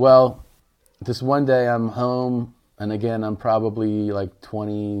 Well, this one day I'm home, and again, I'm probably like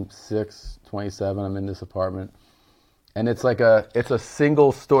 26, 27, I'm in this apartment. And it's a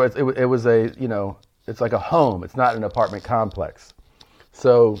single story. It's like a home. It's not an apartment complex.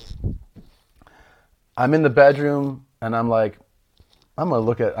 So I'm in the bedroom and I'm like, I'm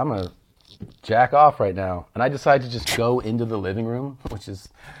going to jack off right now, and I decided to just go into the living room, which is,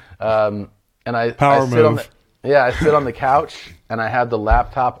 I sit on the couch, and I have the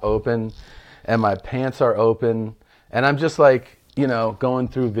laptop open, and my pants are open, and I'm just like, going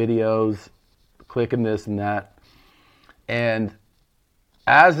through videos, clicking this and that, and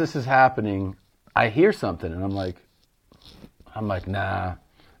as this is happening, I hear something, and I'm like, nah,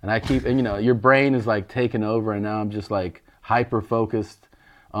 and I keep, and your brain is like taking over, and now I'm just like hyper focused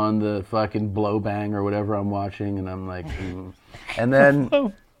on the fucking blow bang or whatever I'm watching, and I'm like, and then,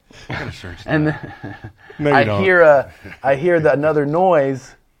 I hear another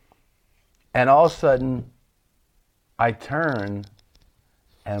noise, and all of a sudden, I turn,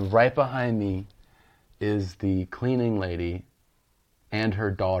 and right behind me is the cleaning lady and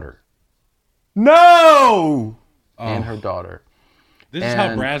her daughter. No! And her daughter. This is how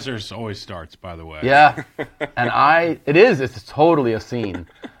Brazzers always starts, by the way. Yeah, and it's totally a scene.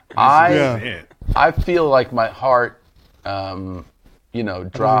 I feel like my heart, drop. I don't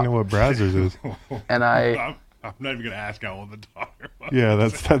know what Brazzers is. And I'm not even gonna ask how old the daughter was. Yeah,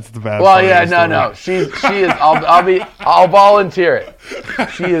 that's the bad. Well, yeah, no. She is. I'll volunteer it.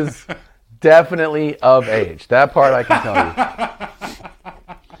 She is definitely of age. That part I can tell you.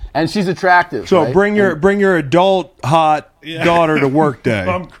 And she's attractive. So right? bring your adult hot daughter to work day.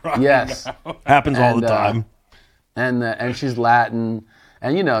 I'm crying. Yes, happens all the time. And she's Latin.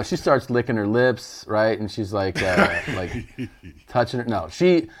 And she starts licking her lips, right? And she's like touching her. No,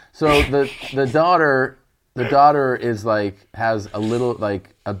 so the daughter is like has a little like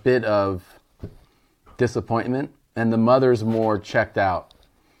a bit of disappointment, and the mother's more checked out.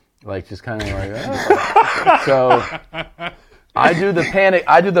 like just kind of like. "Ah." So I do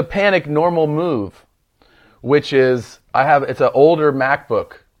the panic normal move, which is it's an older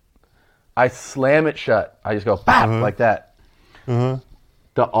MacBook. I slam it shut. I just go bap like that. The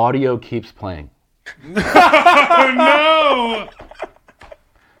audio keeps playing. Oh no!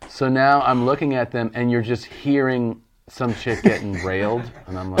 So now I'm looking at them, and you're just hearing some chick getting railed,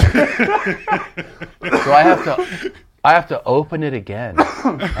 and I'm like, so I have to open it again,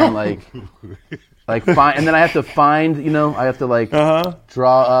 and like find, and then I have to find, I have to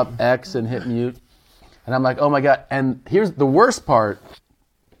draw up X and hit mute, and I'm like, oh my god! And here's the worst part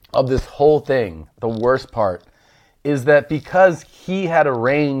of this whole thing. The worst part is that because he had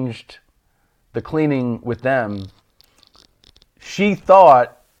arranged the cleaning with them, she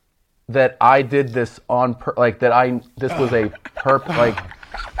thought that I did this this was a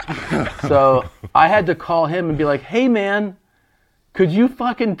so I had to call him and be like, hey man, could you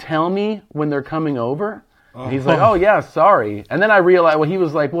fucking tell me when they're coming over? And he's like, oh yeah, sorry. And then I realized, he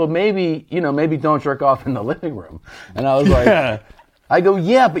was like, well, maybe don't jerk off in the living room. And I was like, I go,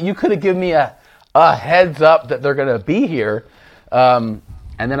 yeah, but you could have given me a heads up that they're going to be here. And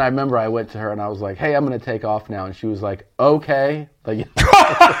then I remember I went to her and I was like, hey, I'm going to take off now. And she was like, okay. Like,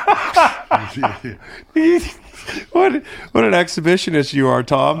 What an exhibitionist you are,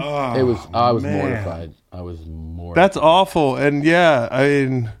 Tom. I was mortified. I was mortified. That's awful. And yeah,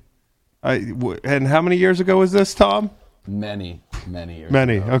 and how many years ago was this, Tom? Many years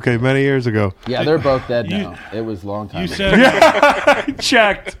ago. Okay, many years ago. Yeah, they're both dead now. It was a long time ago. I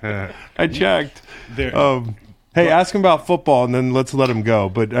checked. Hey, ask him about football, and then let's let him go.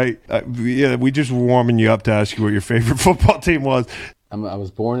 But we just were warming you up to ask you what your favorite football team was. I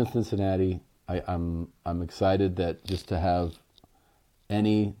was born in Cincinnati. I'm excited that just to have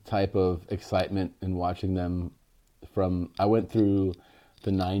any type of excitement in watching them. I went through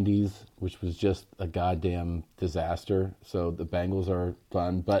the 90s, which was just a goddamn disaster. So the Bengals are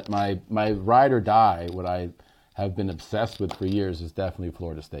fun, but my ride or die, what I have been obsessed with for years, is definitely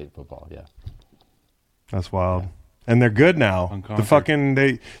Florida State football. Yeah. That's wild. And they're good now.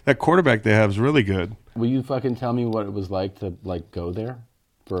 That quarterback they have is really good. Will you fucking tell me what it was like to go there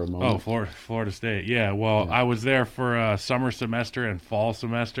for a moment? Oh, Florida State. Yeah. Well, I was there for a summer semester and fall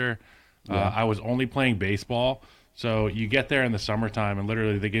semester. I was only playing baseball. So you get there in the summertime and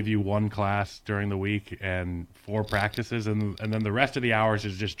literally they give you one class during the week and 4 practices. And then the rest of the hours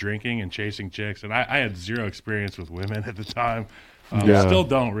is just drinking and chasing chicks. And I had zero experience with women at the time. Still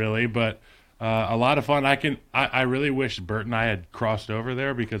don't really, but a lot of fun. I really wish Bert and I had crossed over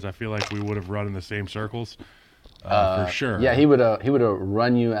there because I feel like we would have run in the same circles for sure. Yeah, he would have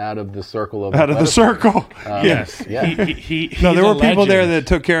run you out of the circle of the circle. Yes. Yeah. There were people there that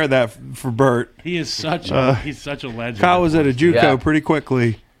took care of that for Bert. He is such he's such a legend. Kyle was at a JUCO pretty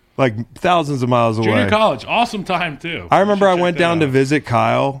quickly, like thousands of miles away. Junior college, awesome time too. I remember I went down to visit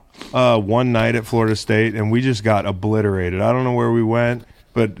Kyle one night at Florida State, and we just got obliterated. I don't know where we went.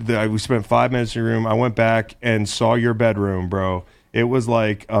 But we spent 5 minutes in your room. I went back and saw your bedroom, bro. It was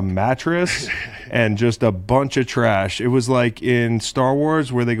like a mattress and just a bunch of trash. It was like in Star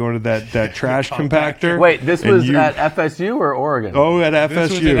Wars where they go into that trash compactor. Wait, this was at FSU or Oregon? Oh, at FSU.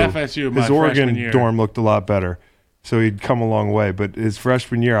 This was at FSU. His Oregon dorm looked a lot better. So he'd come a long way. But his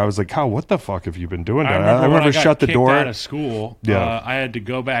freshman year, I was like, Kyle, what the fuck have you been doing down there? I remember shut the door. Out of school, I had to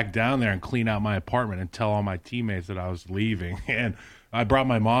go back down there and clean out my apartment and tell all my teammates that I was leaving. And I brought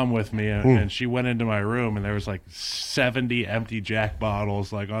my mom with me, and she went into my room, and there was like 70 empty Jack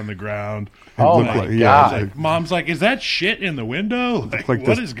bottles like on the ground. Oh my God! Mom's like, "Is that shit in the window?" Like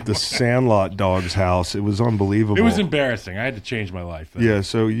the Sandlot dog's house. It was unbelievable. It was embarrassing. I had to change my life. Yeah,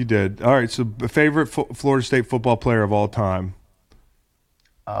 so you did. All right. So, favorite Florida State football player of all time?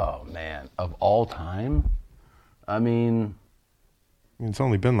 Oh man, of all time? I mean, it's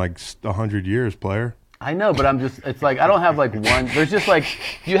only been like 100 years, player. I know, but it's like, I don't have like one, there's just like,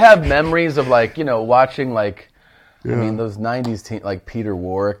 you have memories of like, watching like, I mean, those 90s teams, like Peter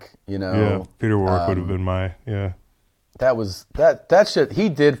Warwick, Yeah, Peter Warwick would have been that shit, he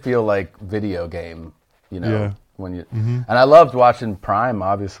did feel like video game, when you, and I loved watching Prime,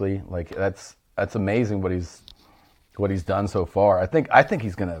 obviously, like that's amazing what he's done so far. I think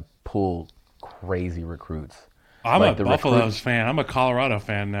he's going to pull crazy recruits. I'm a Buffaloes fan. I'm a Colorado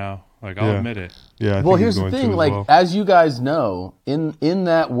fan now. Like, I'll admit it. Yeah. Well, here's the thing. Like, as you guys know, in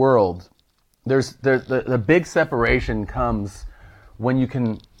that world, there's the big separation comes when you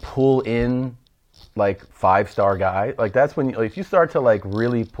can pull in like 5-star guy. Like, that's when if you start to like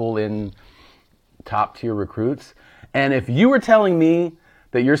really pull in top tier recruits. And if you were telling me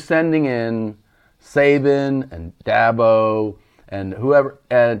that you're sending in Saban and Dabo and whoever,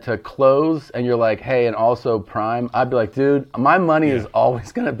 and to close, and you're like, hey, and also Prime, I'd be like, dude, my money is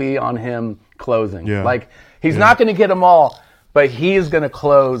always going to be on him closing. Yeah. Like, he's not going to get them all, but he is going to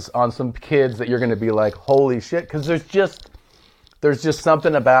close on some kids that you're going to be like, holy shit, because there's just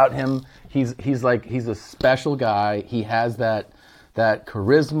something about him. He's a special guy. He has that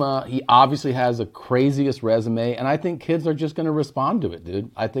charisma. He obviously has the craziest resume, and I think kids are just going to respond to it, dude.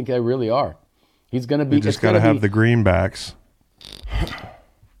 I think they really are. He's going to be. You just got to have the greenbacks.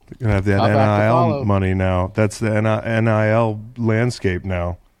 You're gonna have the NIL money now. That's the NIL landscape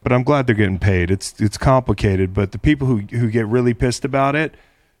now. But I'm glad they're getting paid. It's complicated, but the people who get really pissed about it,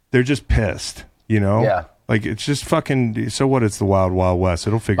 they're just pissed. You know? Yeah. Like, it's just fucking. So what? It's the wild, wild west.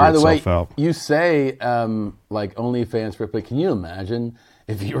 It'll figure itself out. You say like OnlyFans for it, but can you imagine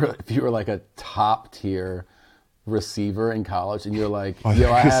if you were like a top tier receiver in college and you're like,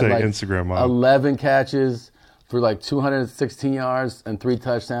 yo, I had like Instagram 11 catches for like 216 yards and 3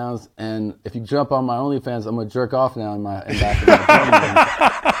 touchdowns, and if you jump on my OnlyFans, I'm gonna jerk off now in back of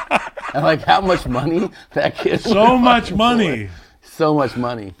my and like, how much money that kid? So much money. So much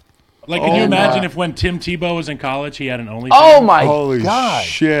money. Like, can you imagine if when Tim Tebow was in college, he had an OnlyFans? Oh my Holy god!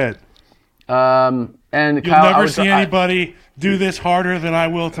 Shit! And you'll Kyle, never see anybody do this harder than I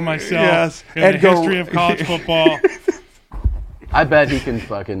will to myself in the history of college football. I bet he can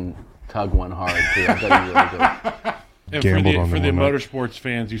fucking tug one hard too. I bet he really does. And for the motorsports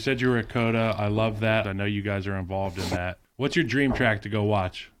fans, you said you were at COTA. I love that. I know you guys are involved in that. What's your dream track to go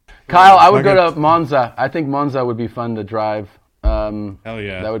watch? Kyle, I would go to Monza. I think Monza would be fun to drive. Hell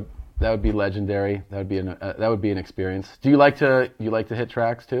yeah. That would be legendary. That would be an experience. Do you like to hit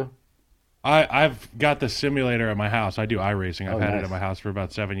tracks too? I've got the simulator at my house. I do iRacing. I've had nice. it at my house for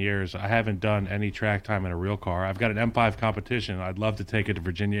about 7 years. I haven't done any track time in a real car. I've got an M5 competition. I'd love to take it to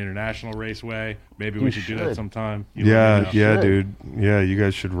Virginia International Raceway. Maybe we should do that sometime. Yeah, dude. Yeah, you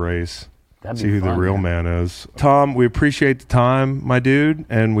guys should race. See who the real man is. Tom, we appreciate the time, my dude,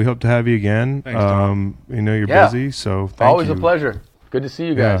 and we hope to have you again. Thanks, Tom. You know you're busy, so thank you. Always a pleasure. Good to see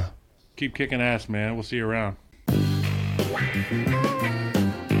you guys. Yeah. Keep kicking ass, man. We'll see you around.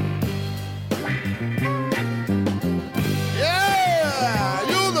 Yeah,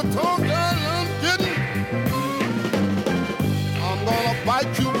 you the tall guy I'm getting. I'm gonna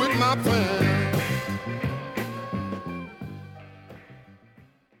bite you